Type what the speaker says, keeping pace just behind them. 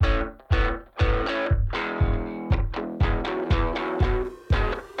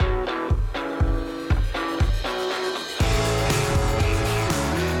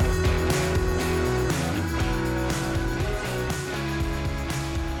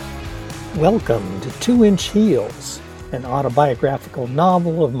Welcome to 2-Inch Heels, an autobiographical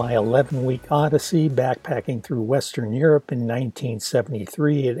novel of my 11-week odyssey backpacking through Western Europe in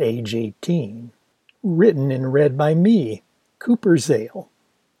 1973 at age 18. Written and read by me, Cooper Zale.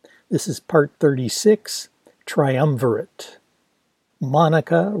 This is part 36, Triumvirate.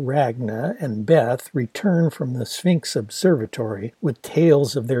 Monika, Ragna, and Beth return from the Sphinx Observatory with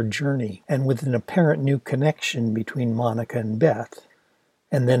tales of their journey and with an apparent new connection between Monika and Beth.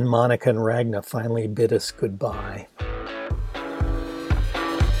 And then Monika and Ragna finally bid us goodbye.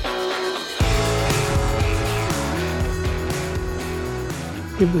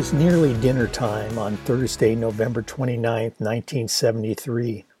 It was nearly dinner time on Thursday, November 29,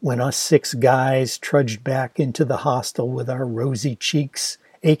 1973, when us 6 guys trudged back into the hostel with our rosy cheeks,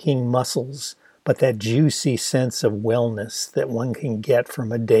 aching muscles, but that juicy sense of wellness that one can get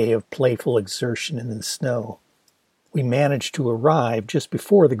from a day of playful exertion in the snow. We managed to arrive just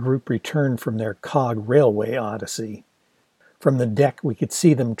before the group returned from their cog railway odyssey. From the deck we could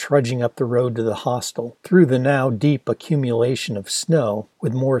see them trudging up the road to the hostel, through the now deep accumulation of snow,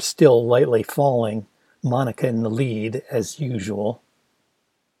 with more still lightly falling, Monika in the lead, as usual.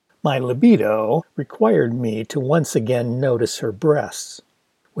 My libido required me to once again notice her breasts,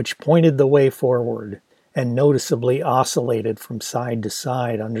 which pointed the way forward, and noticeably oscillated from side to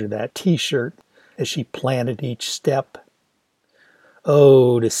side under that t-shirt as she planted each step.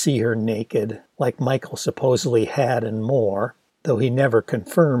 Oh, to see her naked, like Michael supposedly had and more, though he never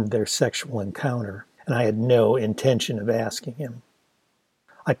confirmed their sexual encounter, and I had no intention of asking him.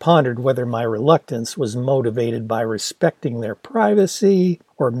 I pondered whether my reluctance was motivated by respecting their privacy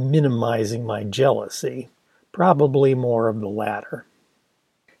or minimizing my jealousy, probably more of the latter.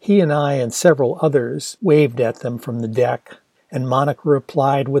 He and I and several others waved at them from the deck, and Monika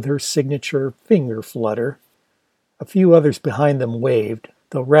replied with her signature finger flutter. A few others behind them waved,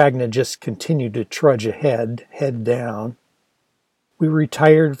 though Ragna just continued to trudge ahead, head down. We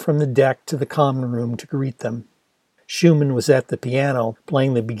retired from the deck to the common room to greet them. Schumann was at the piano,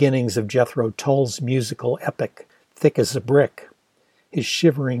 playing the beginnings of Jethro Tull's musical epic, Thick as a Brick, his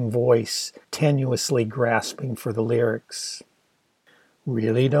shivering voice tenuously grasping for the lyrics.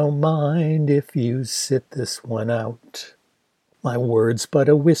 Really don't mind if you sit this one out. My words but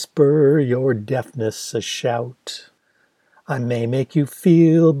a whisper, your deafness a shout. I may make you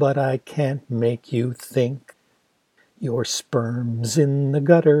feel, but I can't make you think. Your sperm's in the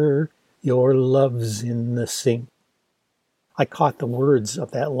gutter, your love's in the sink. I caught the words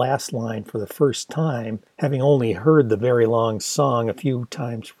of that last line for the first time, having only heard the very long song a few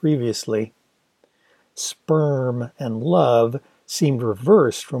times previously. Sperm and love seemed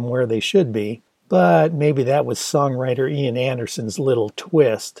reversed from where they should be, but maybe that was songwriter Ian Anderson's little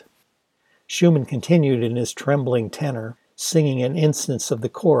twist. Schumann continued in his trembling tenor, singing an instance of the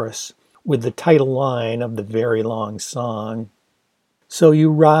chorus with the title line of the very long song. So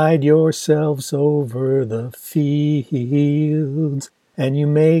you ride yourselves over the fields, and you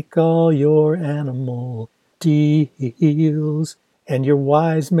make all your animal deals, and your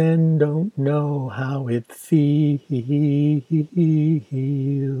wise men don't know how it feels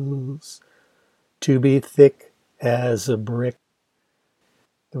to be thick as a brick.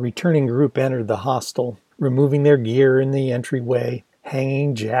 The returning group entered the hostel, removing their gear in the entryway,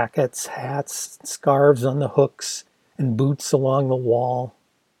 hanging jackets, hats, scarves on the hooks, and boots along the wall.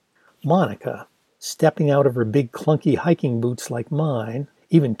 Monika, stepping out of her big clunky hiking boots like mine,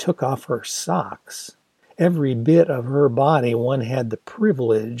 even took off her socks. Every bit of her body one had the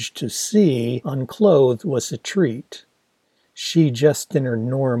privilege to see unclothed was a treat. She just in her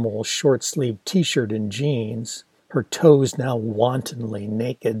normal short-sleeved t-shirt and jeans, her toes now wantonly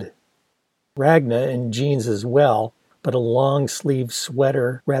naked. Ragna in jeans as well, but a long-sleeved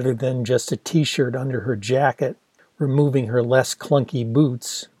sweater rather than just a t-shirt under her jacket, removing her less clunky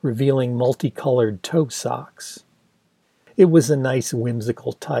boots, revealing multicolored toe socks. It was a nice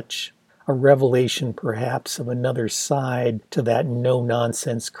whimsical touch, a revelation perhaps of another side to that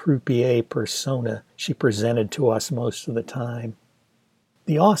no-nonsense croupier persona she presented to us most of the time.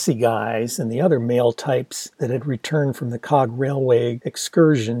 The Aussie guys and the other male types that had returned from the cog railway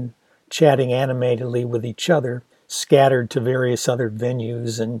excursion, chatting animatedly with each other, scattered to various other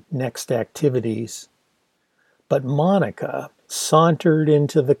venues and next activities. But Monika sauntered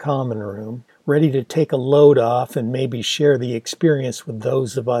into the common room, ready to take a load off and maybe share the experience with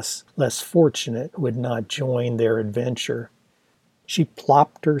those of us less fortunate who had not joined their adventure. She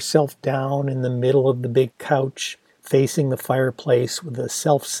plopped herself down in the middle of the big couch, facing the fireplace with a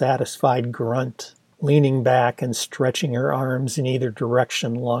self-satisfied grunt, leaning back and stretching her arms in either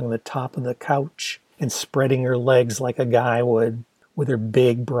direction along the top of the couch and spreading her legs like a guy would, with her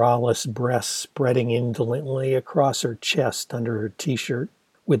big braless breasts spreading indolently across her chest under her t-shirt,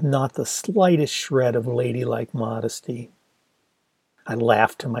 with not the slightest shred of ladylike modesty. I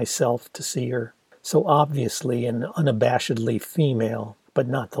laughed to myself to see her, so obviously and unabashedly female, but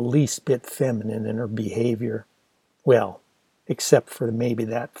not the least bit feminine in her behavior. Well, except for maybe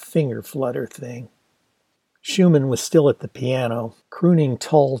that finger flutter thing. Schumann was still at the piano, crooning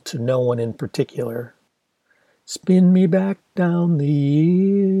Tull to no one in particular. Spin me back down the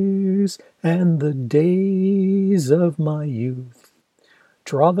years and the days of my youth.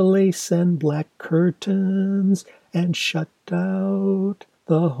 Draw the lace and black curtains and shut out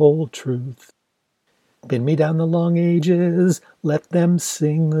the whole truth. Spin me down the long ages, let them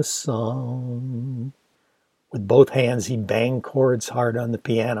sing the song. With both hands he banged chords hard on the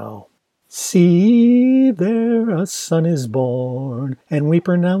piano. See, there a son is born, and we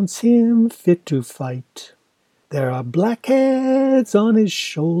pronounce him fit to fight. There are black heads on his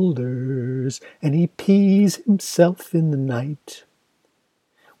shoulders, and he pees himself in the night.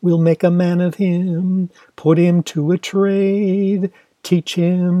 We'll make a man of him, put him to a trade, teach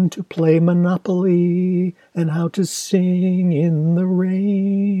him to play Monopoly, and how to sing in the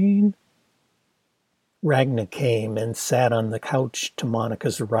rain. Ragna came and sat on the couch to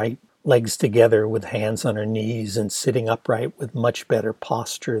Monika's right, legs together with hands on her knees and sitting upright with much better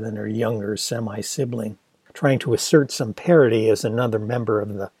posture than her younger semi-sibling, trying to assert some parity as another member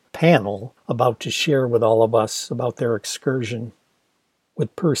of the panel about to share with all of us about their excursion.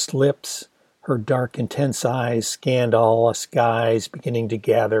 With pursed lips, her dark, intense eyes scanned all us guys, beginning to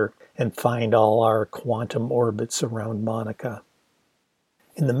gather and find all our quantum orbits around Monika.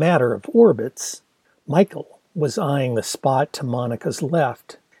 In the matter of orbits, Michael was eyeing the spot to Monika's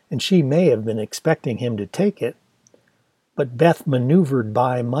left, and she may have been expecting him to take it. But Beth maneuvered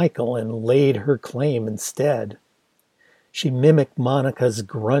by Michael and laid her claim instead. She mimicked Monika's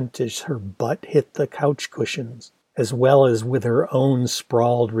grunt as her butt hit the couch cushions, as well as with her own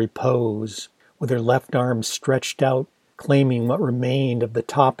sprawled repose, with her left arm stretched out, claiming what remained of the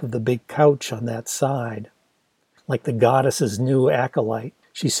top of the big couch on that side. Like the goddess's new acolyte,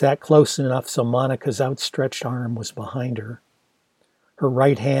 she sat close enough so Monika's outstretched arm was behind her. Her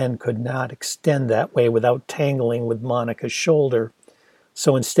right hand could not extend that way without tangling with Monika's shoulder,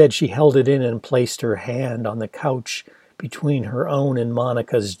 so instead she held it in and placed her hand on the couch between her own and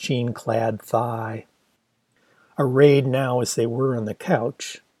Monika's jean-clad thigh. Arrayed now as they were on the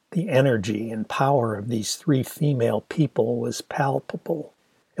couch, the energy and power of these three female people was palpable,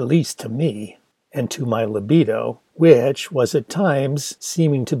 at least to me, and to my libido, which was at times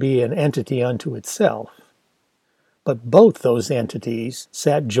seeming to be an entity unto itself. But both those entities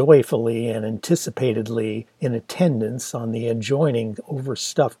sat joyfully and anticipatedly in attendance on the adjoining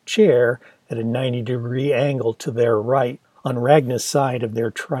overstuffed chair at a 90-degree angle to their right, on Ragna's side of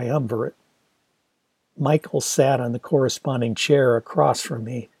their triumvirate. Michael sat on the corresponding chair across from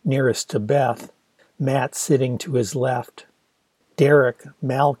me, nearest to Beth, Matt sitting to his left. Derek,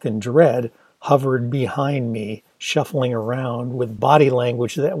 Malk, and Dredd hovered behind me, shuffling around with body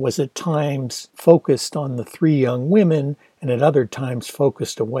language that was at times focused on the three young women and at other times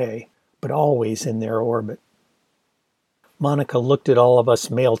focused away, but always in their orbit. Monika looked at all of us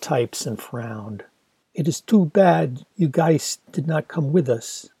male types and frowned. "It is too bad you guys did not come with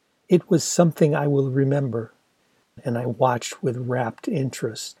us. It was something I will remember." And I watched with rapt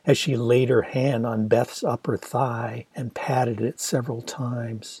interest as she laid her hand on Beth's upper thigh and patted it several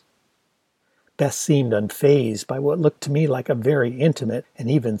times. Beth seemed unfazed by what looked to me like a very intimate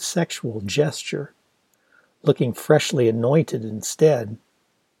and even sexual gesture, looking freshly anointed instead.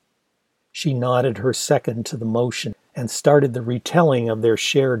 She nodded her second to the motion and started the retelling of their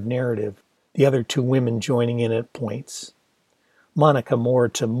shared narrative, the other two women joining in at points. Monika more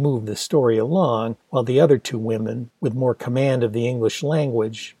to move the story along, while the other two women, with more command of the English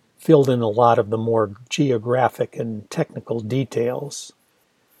language, filled in a lot of the more geographic and technical details.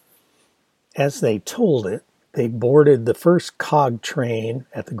 As they told it, they boarded the first cog train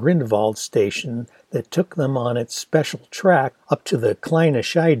at the Grindelwald station that took them on its special track up to the Kleine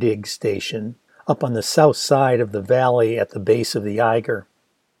Scheidig station, up on the south side of the valley at the base of the Eiger.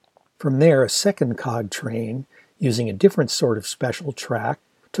 From there, a second cog train, using a different sort of special track,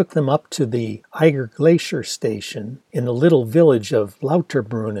 took them up to the Eiger Glacier station in the little village of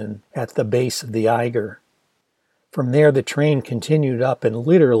Lauterbrunnen at the base of the Eiger. From there, the train continued up and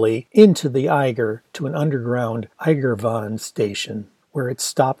literally into the Eiger to an underground Eigerbahn station, where it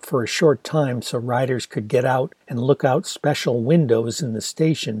stopped for a short time so riders could get out and look out special windows in the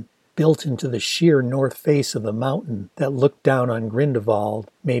station built into the sheer north face of the mountain that looked down on Grindelwald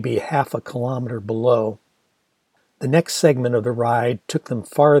maybe half a kilometer below. The next segment of the ride took them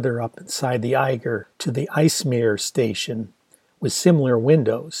farther up inside the Eiger to the Icemere station, with similar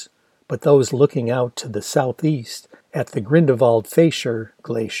windows, but those looking out to the southeast at the Grindelwald-Fischer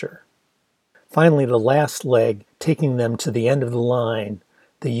Glacier. Finally, the last leg taking them to the end of the line,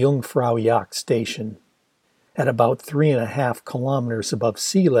 the Jungfraujoch station. At about 3.5 kilometers above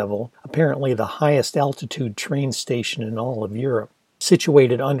sea level, apparently the highest altitude train station in all of Europe,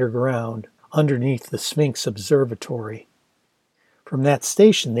 situated underground, underneath the Sphinx Observatory. From that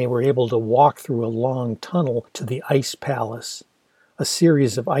station, they were able to walk through a long tunnel to the Ice Palace, a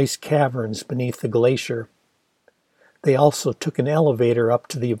series of ice caverns beneath the glacier. They also took an elevator up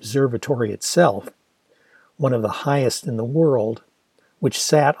to the observatory itself, one of the highest in the world, which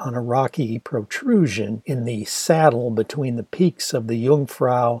sat on a rocky protrusion in the saddle between the peaks of the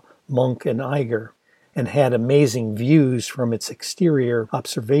Jungfrau, Monk, and Eiger, and had amazing views from its exterior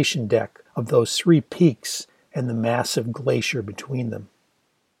observation deck of those three peaks and the massive glacier between them.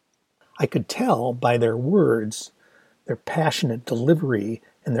 I could tell by their words, their passionate delivery,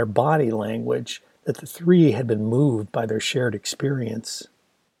 and their body language that the three had been moved by their shared experience.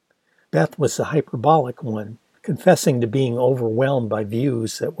 Beth was the hyperbolic one, confessing to being overwhelmed by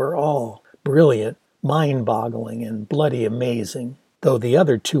views that were all brilliant, mind-boggling, and bloody amazing, though the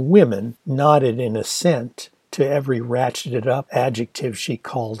other two women nodded in assent to every ratcheted-up adjective she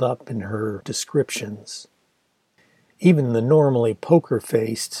called up in her descriptions. Even the normally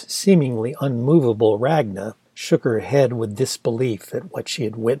poker-faced, seemingly unmovable Ragna shook her head with disbelief at what she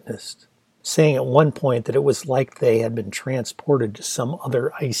had witnessed, saying at one point that it was like they had been transported to some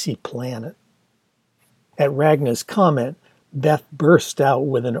other icy planet. At Ragna's comment, Beth burst out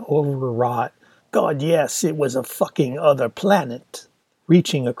with an overwrought, "God, yes, it was a fucking other planet,"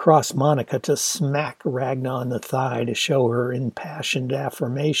 reaching across Monika to smack Ragna on the thigh to show her impassioned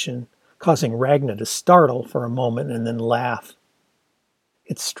affirmation, causing Ragna to startle for a moment and then laugh.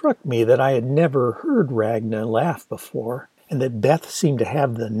 It struck me that I had never heard Ragna laugh before, and that Beth seemed to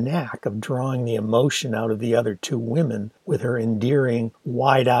have the knack of drawing the emotion out of the other two women with her endearing,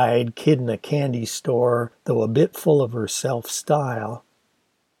 wide-eyed kid-in-a-candy-store, though a bit full of herself style.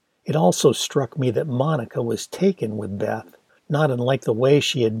 It also struck me that Monika was taken with Beth, not unlike the way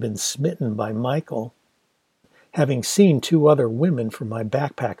she had been smitten by Michael. Having seen two other women from my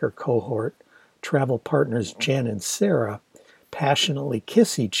backpacker cohort, travel partners Jen and Sarah, passionately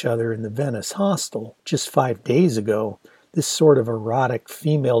kiss each other in the Venice hostel just 5 days ago, this sort of erotic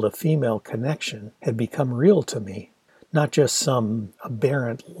female-to-female connection had become real to me, not just some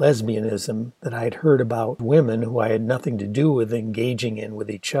aberrant lesbianism that I had heard about women who I had nothing to do with engaging in with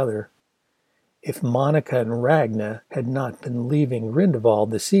each other. If Monika and Ragna had not been leaving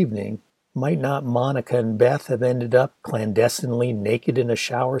Grindelwald this evening, might not Monika and Beth have ended up clandestinely naked in a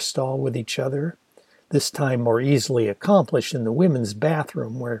shower stall with each other, this time more easily accomplished in the women's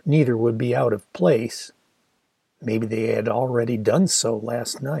bathroom where neither would be out of place? Maybe they had already done so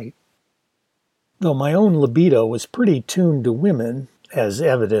last night. Though my own libido was pretty tuned to women, as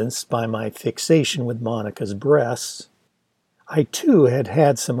evidenced by my fixation with Monika's breasts, I too had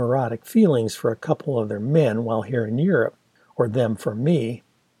had some erotic feelings for a couple of their men while here in Europe, or them for me.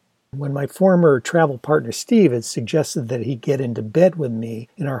 When my former travel partner Steve had suggested that he get into bed with me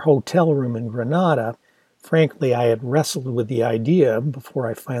in our hotel room in Granada, frankly I had wrestled with the idea before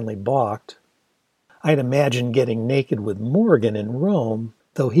I finally balked. I'd imagined getting naked with Morgan in Rome,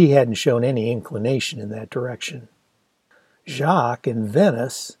 though he hadn't shown any inclination in that direction. Jacques in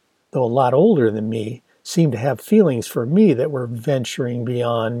Venice, though a lot older than me, seemed to have feelings for me that were venturing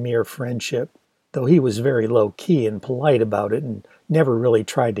beyond mere friendship, though he was very low-key and polite about it and never really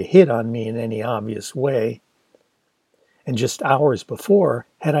tried to hit on me in any obvious way. And just hours before,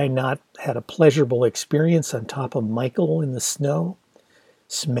 had I not had a pleasurable experience on top of Michael in the snow,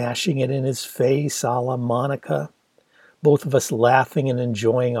 smashing it in his face a la Monika, both of us laughing and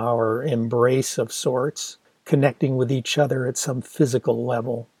enjoying our embrace of sorts, connecting with each other at some physical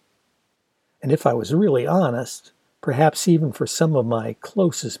level. And if I was really honest, perhaps even for some of my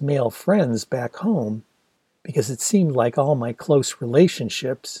closest male friends back home, because it seemed like all my close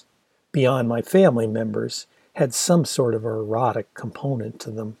relationships, beyond my family members, had some sort of erotic component to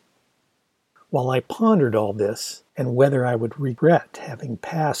them. While I pondered all this, and whether I would regret having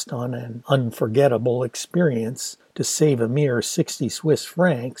passed on an unforgettable experience to save a mere 60 Swiss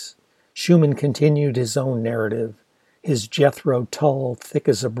francs, Schumann continued his own narrative, his Jethro Tull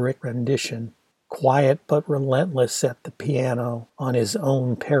thick-as-a-brick rendition, quiet but relentless at the piano on his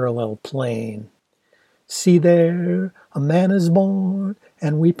own parallel plane. See there, a man is born,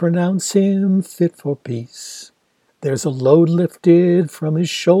 and we pronounce him fit for peace. There's a load lifted from his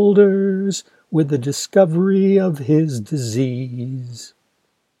shoulders with the discovery of his disease.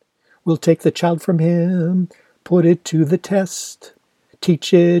 We'll take the child from him, put it to the test,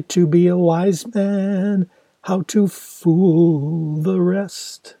 teach it to be a wise man, how to fool the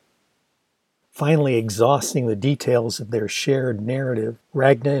rest. Finally exhausting the details of their shared narrative,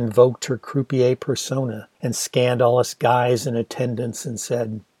 Ragna invoked her croupier persona and scanned all us guys in attendance and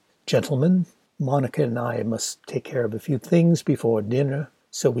said, "Gentlemen, Monika and I must take care of a few things before dinner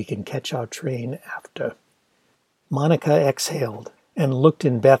so we can catch our train after." Monika exhaled and looked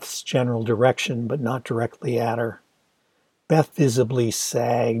in Beth's general direction, but not directly at her. Beth visibly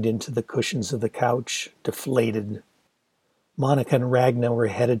sagged into the cushions of the couch, deflated. Monika and Ragna were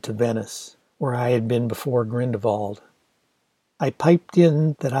headed to Venice, where I had been before Grindelwald. I piped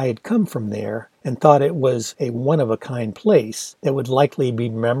in that I had come from there and thought it was a one-of-a-kind place that would likely be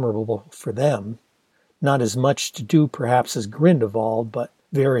memorable for them. Not as much to do perhaps as Grindelwald, but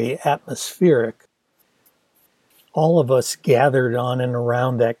very atmospheric. All of us gathered on and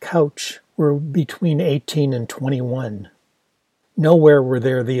around that couch were between 18 and 21. Nowhere were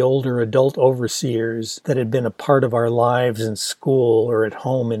there the older adult overseers that had been a part of our lives in school or at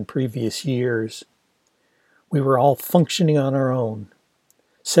home in previous years. We were all functioning on our own,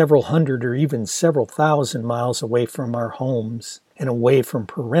 several hundred or even several thousand miles away from our homes and away from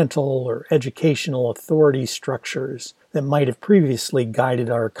parental or educational authority structures that might have previously guided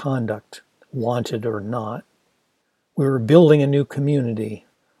our conduct, wanted or not. We were building a new community,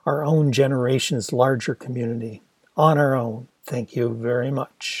 our own generation's larger community, on our own. Thank you very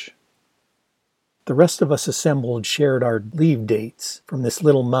much. The rest of us assembled shared our leave dates from this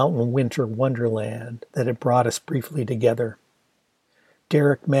little mountain winter wonderland that had brought us briefly together.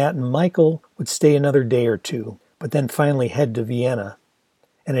 Derek, Matt, and Michael would stay another day or two, but then finally head to Vienna,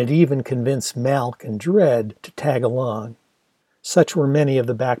 and had even convinced Malk and Dredd to tag along. Such were many of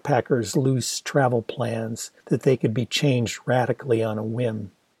the backpackers' loose travel plans that they could be changed radically on a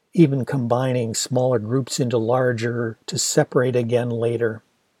whim, even combining smaller groups into larger to separate again later.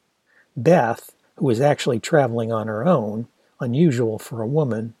 Beth, who was actually traveling on her own, unusual for a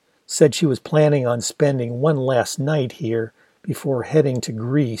woman, said she was planning on spending one last night here before heading to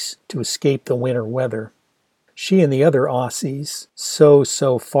Greece to escape the winter weather. She and the other Aussies,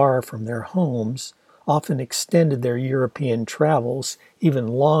 so far from their homes, often extended their European travels even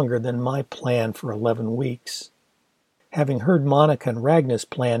longer than my plan for 11 weeks. Having heard Monika and Ragna's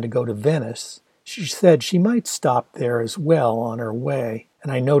plan to go to Venice, she said she might stop there as well on her way,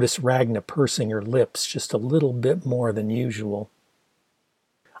 and I noticed Ragna pursing her lips just a little bit more than usual.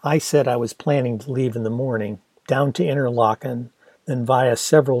 I said I was planning to leave in the morning, down to Interlaken, then via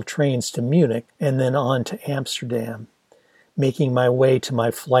several trains to Munich, and then on to Amsterdam, making my way to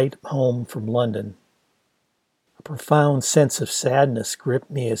my flight home from London. A profound sense of sadness gripped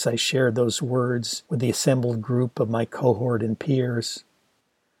me as I shared those words with the assembled group of my cohort and peers.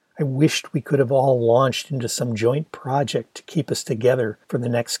 I wished we could have all launched into some joint project to keep us together for the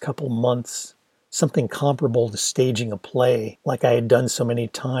next couple months, something comparable to staging a play, like I had done so many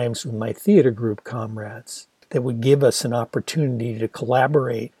times with my theater group comrades, that would give us an opportunity to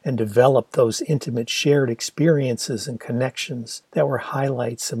collaborate and develop those intimate shared experiences and connections that were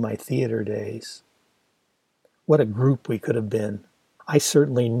highlights of my theater days. What a group we could have been. I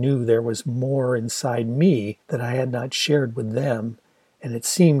certainly knew there was more inside me that I had not shared with them, and it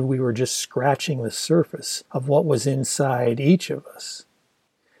seemed we were just scratching the surface of what was inside each of us.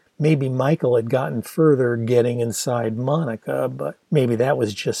 Maybe Michael had gotten further getting inside Monika, but maybe that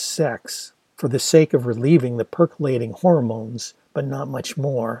was just sex, for the sake of relieving the percolating hormones, but not much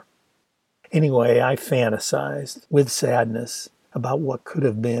more. Anyway, I fantasized, with sadness, about what could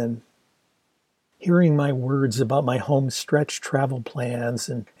have been. Hearing my words about my home stretch travel plans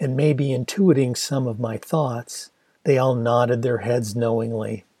and maybe intuiting some of my thoughts, they all nodded their heads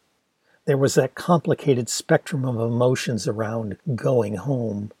knowingly. There was that complicated spectrum of emotions around going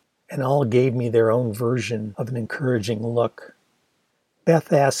home, and all gave me their own version of an encouraging look.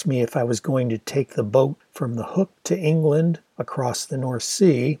 Beth asked me if I was going to take the boat from the Hook to England across the North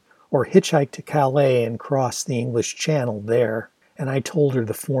Sea, or hitchhike to Calais and cross the English Channel there, and I told her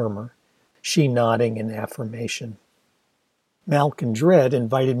the former, she nodding in affirmation. Malk and Dredd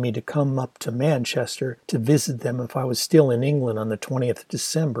invited me to come up to Manchester to visit them if I was still in England on the 20th of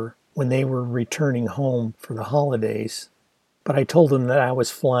December, when they were returning home for the holidays, but I told them that I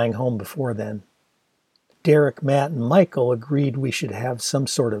was flying home before then. Derek, Matt, and Michael agreed we should have some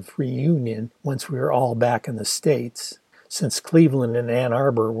sort of reunion once we were all back in the States, since Cleveland and Ann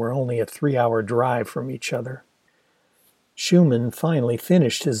Arbor were only a 3-hour drive from each other. Schumann finally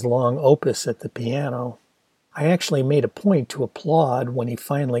finished his long opus at the piano. I actually made a point to applaud when he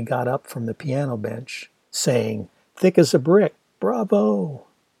finally got up from the piano bench, saying, "Thick as a brick, bravo!"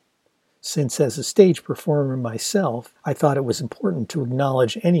 Since as a stage performer myself, I thought it was important to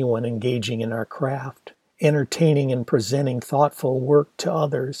acknowledge anyone engaging in our craft, entertaining and presenting thoughtful work to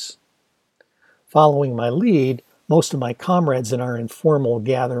others. Following my lead, most of my comrades in our informal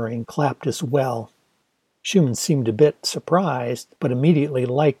gathering clapped as well. Schumann seemed a bit surprised, but immediately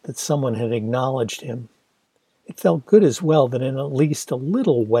liked that someone had acknowledged him. It felt good as well that in at least a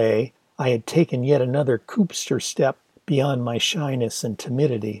little way I had taken yet another Koopster step beyond my shyness and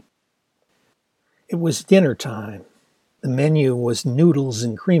timidity. It was dinner time. The menu was noodles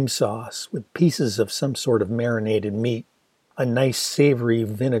and cream sauce with pieces of some sort of marinated meat. A nice savory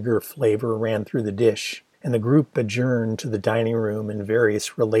vinegar flavor ran through the dish, and the group adjourned to the dining room and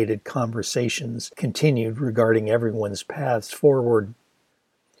various related conversations continued regarding everyone's paths forward.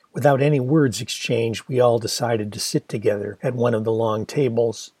 Without any words exchanged, we all decided to sit together at one of the long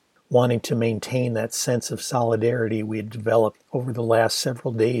tables, wanting to maintain that sense of solidarity we had developed over the last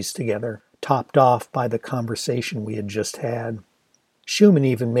several days together, topped off by the conversation we had just had. Schumann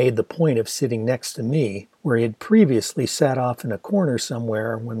even made the point of sitting next to me, where he had previously sat off in a corner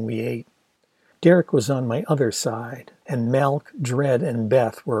somewhere when we ate. Derek was on my other side, and Malk, Dred, and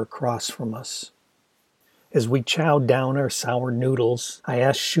Beth were across from us. As we chowed down our sour noodles, I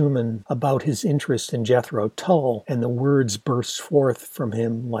asked Schumann about his interest in Jethro Tull, and the words burst forth from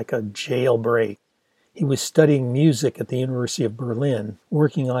him like a jailbreak. He was studying music at the University of Berlin,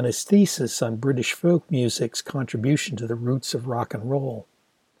 working on his thesis on British folk music's contribution to the roots of rock and roll.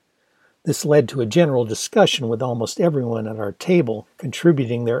 This led to a general discussion with almost everyone at our table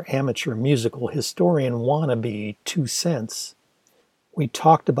contributing their amateur musical historian wannabe 2 cents. We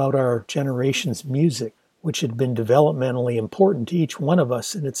talked about our generation's music, which had been developmentally important to each one of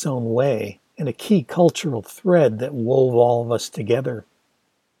us in its own way, and a key cultural thread that wove all of us together.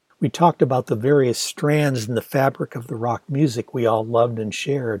 We talked about the various strands in the fabric of the rock music we all loved and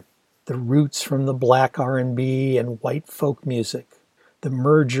shared, the roots from the black R&B and white folk music, the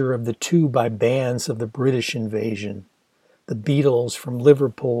merger of the two by bands of the British invasion, the Beatles from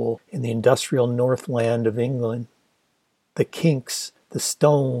Liverpool in the industrial Northland of England, the Kinks, the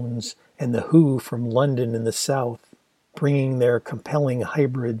Stones, and the Who from London in the South, bringing their compelling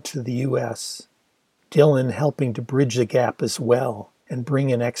hybrid to the U.S., Dylan helping to bridge the gap as well, and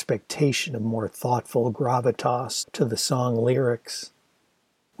bring an expectation of more thoughtful gravitas to the song lyrics.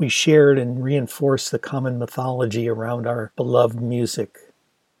 We shared and reinforced the common mythology around our beloved music,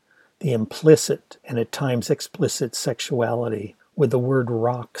 the implicit and at times explicit sexuality, with the word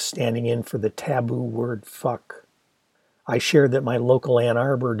rock standing in for the taboo word fuck. I shared that my local Ann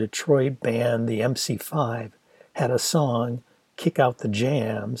Arbor, Detroit band, the MC5, had a song, Kick Out the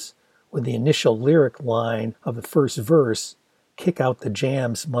Jams, with the initial lyric line of the first verse, "Kick out the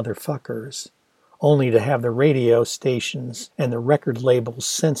jams, motherfuckers," only to have the radio stations and the record labels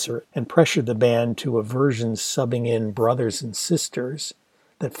censor it and pressure the band to a version subbing in brothers and sisters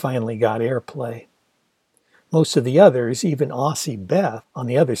that finally got airplay. Most of the others, even Aussie Beth on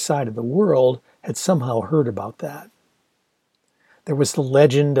the other side of the world, had somehow heard about that. There was the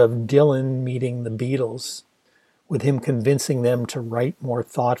legend of Dylan meeting the Beatles, with him convincing them to write more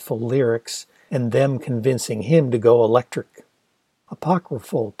thoughtful lyrics and them convincing him to go electric.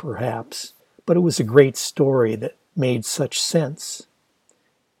 Apocryphal, perhaps, but it was a great story that made such sense.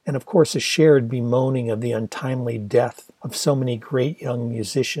 And of course a shared bemoaning of the untimely death of so many great young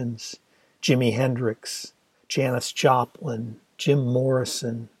musicians, Jimi Hendrix, Janis Joplin, Jim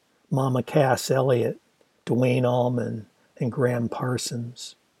Morrison, Mama Cass Elliot, Duane Allman, and Graham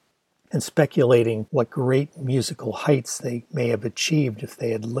Parsons, and speculating what great musical heights they may have achieved if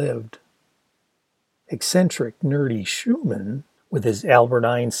they had lived. Eccentric, nerdy Schumann, with his Albert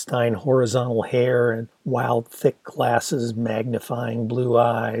Einstein horizontal hair and wild, thick glasses magnifying blue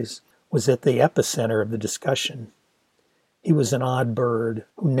eyes, was at the epicenter of the discussion. He was an odd bird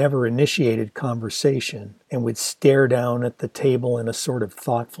who never initiated conversation and would stare down at the table in a sort of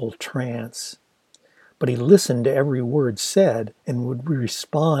thoughtful trance. But he listened to every word said and would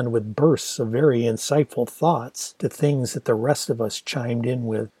respond with bursts of very insightful thoughts to things that the rest of us chimed in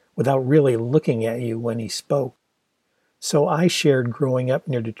with without really looking at you when he spoke. So I shared growing up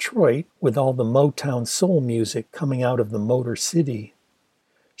near Detroit with all the Motown soul music coming out of the Motor City.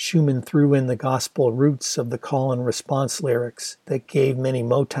 Schumann threw in the gospel roots of the call and response lyrics that gave many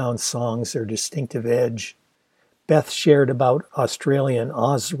Motown songs their distinctive edge. Beth shared about Australian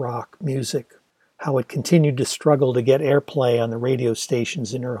Oz rock music, how it continued to struggle to get airplay on the radio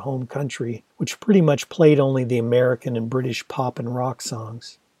stations in her home country, which pretty much played only the American and British pop and rock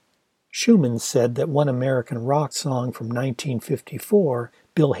songs. Schumann said that one American rock song from 1954,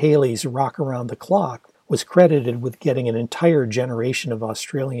 Bill Haley's Rock Around the Clock, was credited with getting an entire generation of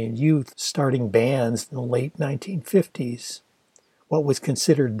Australian youth starting bands in the late 1950s, what was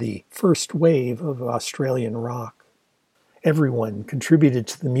considered the first wave of Australian rock. Everyone contributed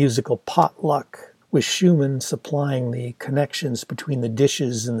to the musical potluck, with Schumann supplying the connections between the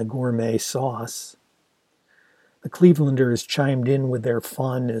dishes and the gourmet sauce. The Clevelanders chimed in with their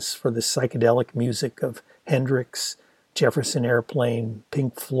fondness for the psychedelic music of Hendrix, Jefferson Airplane,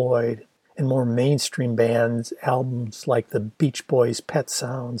 Pink Floyd, and more mainstream bands, albums like the Beach Boys' Pet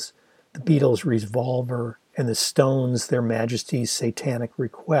Sounds, the Beatles' Revolver, and the Stones' Their Majesty's Satanic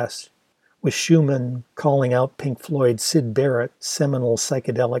Request, with Schumann calling out Pink Floyd's Syd Barrett's seminal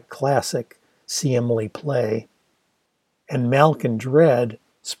psychedelic classic, See Emily Play. And Malkin Dread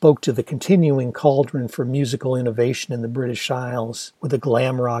spoke to the continuing cauldron for musical innovation in the British Isles with the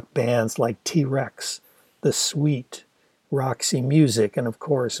glam rock bands like T-Rex, The Sweet, Roxy Music, and of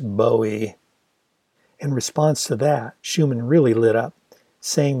course Bowie. In response to that, Schumann really lit up,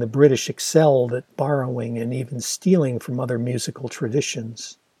 saying the British excelled at borrowing and even stealing from other musical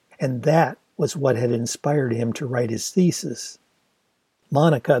traditions. And that was what had inspired him to write his thesis.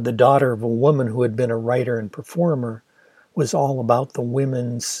 Monika, the daughter of a woman who had been a writer and performer, was all about the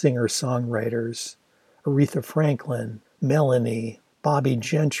women singer-songwriters, Aretha Franklin, Melanie, Bobby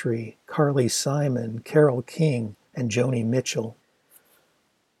Gentry, Carly Simon, Carole King, and Joni Mitchell.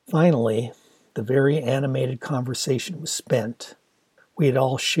 Finally, the very animated conversation was spent. We had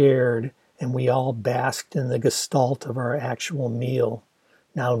all shared, and we all basked in the gestalt of our actual meal,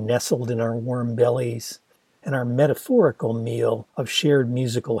 now nestled in our warm bellies, and our metaphorical meal of shared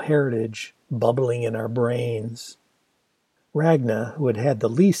musical heritage bubbling in our brains. Ragna, who had had the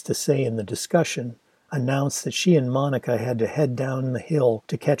least to say in the discussion, announced that she and Monika had to head down the hill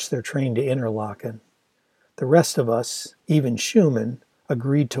to catch their train to Interlaken. The rest of us, even Schumann,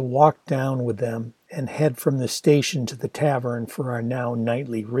 agreed to walk down with them and head from the station to the tavern for our now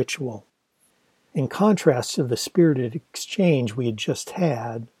nightly ritual. In contrast to the spirited exchange we had just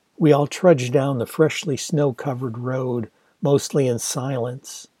had, we all trudged down the freshly snow-covered road, mostly in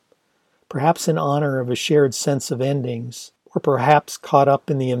silence, perhaps in honor of a shared sense of endings, or perhaps caught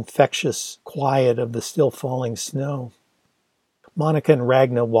up in the infectious quiet of the still-falling snow. Monika and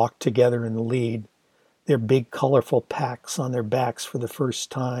Ragna walked together in the lead, their big colorful packs on their backs for the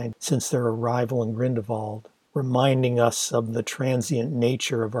first time since their arrival in Grindelwald, reminding us of the transient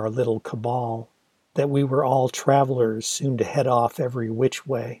nature of our little cabal, that we were all travelers soon to head off every which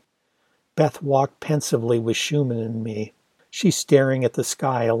way. Beth walked pensively with Schumann and me. She staring at the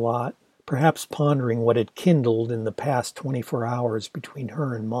sky a lot, perhaps pondering what had kindled in the past 24 hours between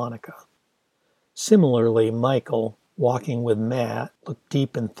her and Monika. Similarly, Michael, walking with Matt, looked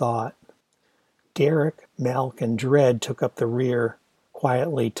deep in thought. Derek, Malk, and Dredd took up the rear,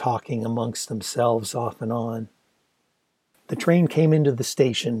 quietly talking amongst themselves off and on. The train came into the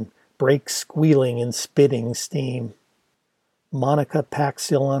station, brakes squealing and spitting steam. Monika, pack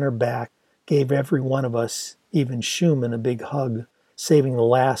still on her back, gave every one of us, even Schumann, a big hug, saving the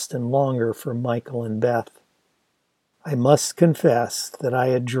last and longer for Michael and Beth. I must confess that I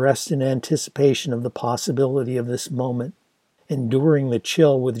had dressed in anticipation of the possibility of this moment, enduring the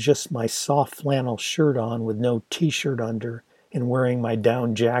chill with just my soft flannel shirt on with no t-shirt under and wearing my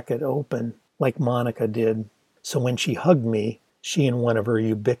down jacket open, like Monika did. So when she hugged me, she in one of her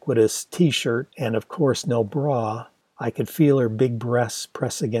ubiquitous t-shirt and of course no bra, I could feel her big breasts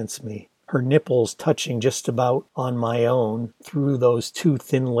press against me, her nipples touching just about on my own through those two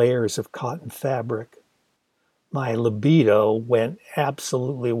thin layers of cotton fabric. My libido went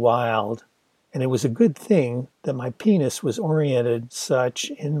absolutely wild, and it was a good thing that my penis was oriented such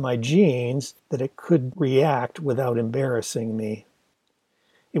in my jeans that it could react without embarrassing me.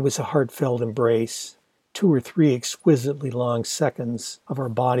 It was a heartfelt embrace, 2 or 3 exquisitely long seconds of our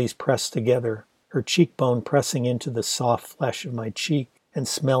bodies pressed together, her cheekbone pressing into the soft flesh of my cheek and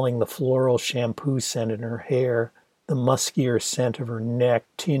smelling the floral shampoo scent in her hair, the muskier scent of her neck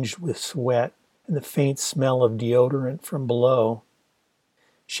tinged with sweat, and the faint smell of deodorant from below.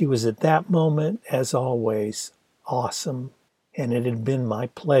 She was at that moment, as always, awesome, and it had been my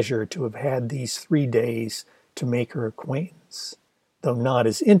pleasure to have had these 3 days to make her acquaintance, though not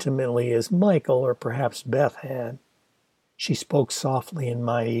as intimately as Michael or perhaps Beth had. She spoke softly in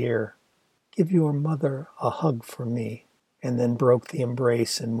my ear, "Give your mother a hug for me," and then broke the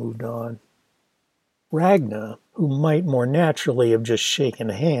embrace and moved on. Ragna, who might more naturally have just shaken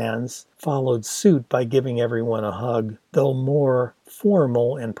hands, followed suit by giving everyone a hug, though more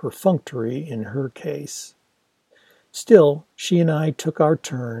formal and perfunctory in her case. Still, she and I took our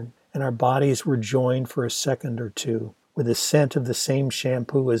turn, and our bodies were joined for a second or two, with the scent of the same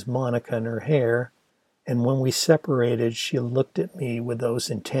shampoo as Monika in her hair, and when we separated, she looked at me with those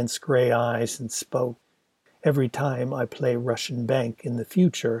intense gray eyes and spoke. Every time I play Russian Bank in the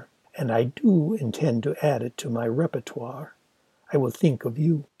future, and I do intend to add it to my repertoire, I will think of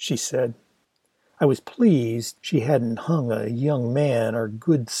you, she said. I was pleased she hadn't hung a young man or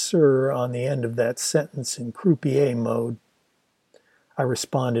good sir on the end of that sentence in croupier mode. I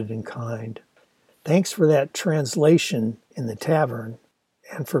responded in kind. Thanks for that translation in the tavern,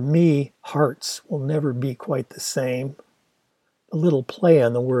 and for me, hearts will never be quite the same. The little play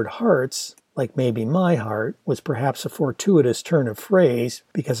on the word hearts, like maybe my heart, was perhaps a fortuitous turn of phrase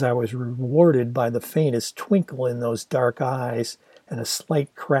because I was rewarded by the faintest twinkle in those dark eyes and a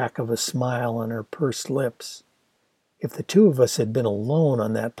slight crack of a smile on her pursed lips. If the two of us had been alone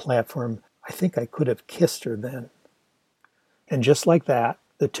on that platform, I think I could have kissed her then. And just like that,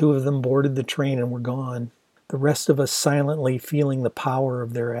 the two of them boarded the train and were gone, the rest of us silently feeling the power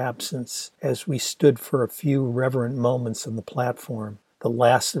of their absence as we stood for a few reverent moments on the platform, the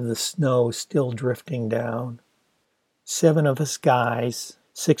last of the snow still drifting down. 7 of us guys,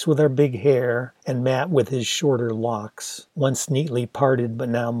 6 with our big hair, and Matt with his shorter locks, once neatly parted but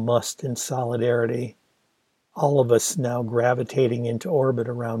now mussed in solidarity. All of us now gravitating into orbit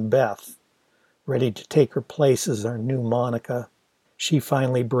around Beth, ready to take her place as our new Monika, she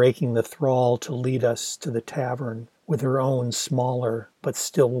finally breaking the thrall to lead us to the tavern with her own smaller but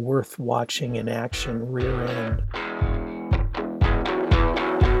still worth watching in action rear end.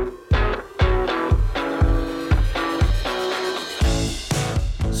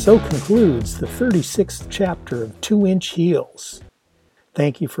 So concludes the 36th chapter of 2-Inch Heels.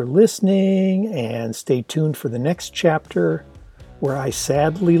 Thank you for listening, and stay tuned for the next chapter, where I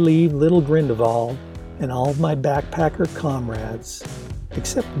sadly leave little Grindelwald and all of my backpacker comrades,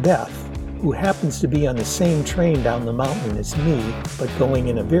 except Beth, who happens to be on the same train down the mountain as me, but going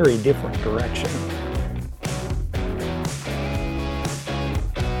in a very different direction.